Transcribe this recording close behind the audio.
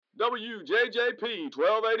WJJP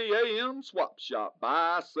 1280 AM Swap Shop.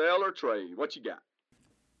 Buy, sell, or trade. What you got?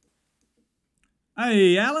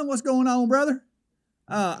 Hey, Alan, what's going on, brother?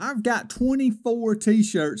 I've got 24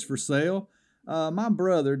 t-shirts for sale. My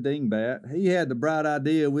brother, Dingbat, he had the bright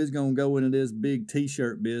idea we was going to go into this big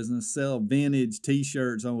t-shirt business, sell vintage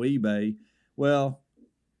t-shirts on eBay. Well,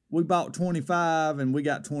 we bought 25 and we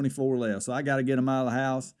got 24 left, so I got to get them out of the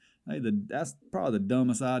house. Hey, that's probably the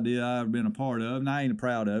dumbest idea I've ever been a part of, and I ain't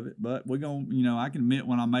proud of it, but we're going to, I can admit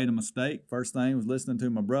when I made a mistake. First thing was listening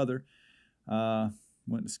to my brother.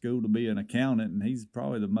 Went to school to be an accountant, and he's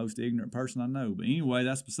probably the most ignorant person I know. But anyway,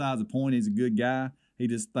 that's besides the point. He's a good guy. He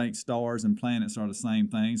just thinks stars and planets are the same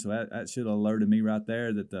thing. So that should have alerted me right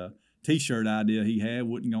there that the t-shirt idea he had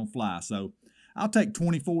wasn't going to fly. So I'll take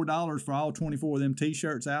 $24 for all 24 of them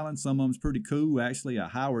t-shirts, Alan. Some of them's pretty cool. Actually, a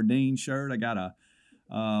Howard Dean shirt. I got a,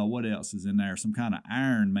 what else is in there? Some kind of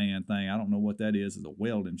Iron Man thing. I don't know what that is. It's a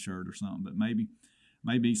welding shirt or something, but maybe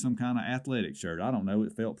some kind of athletic shirt. I don't know.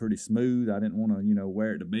 It felt pretty smooth. I didn't want to,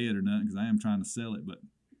 wear it to bed or nothing because I am trying to sell it. But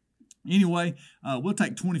anyway, we'll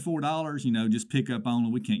take $24, just pick up only.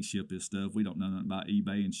 We can't ship this stuff. We don't know nothing about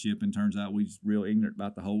eBay and shipping. Turns out we're real ignorant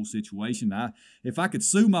about the whole situation. If I could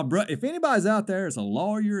sue my brother, if anybody's out there as a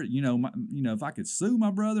lawyer, if I could sue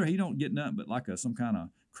my brother, he don't get nothing but like some kind of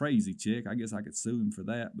crazy chick. I guess I could sue him for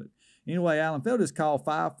that. But anyway, Alan, Phil just call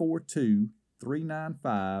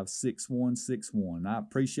 542-395-6161. I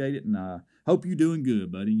appreciate it, and I hope you're doing good,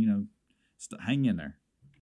 buddy. Hang in there.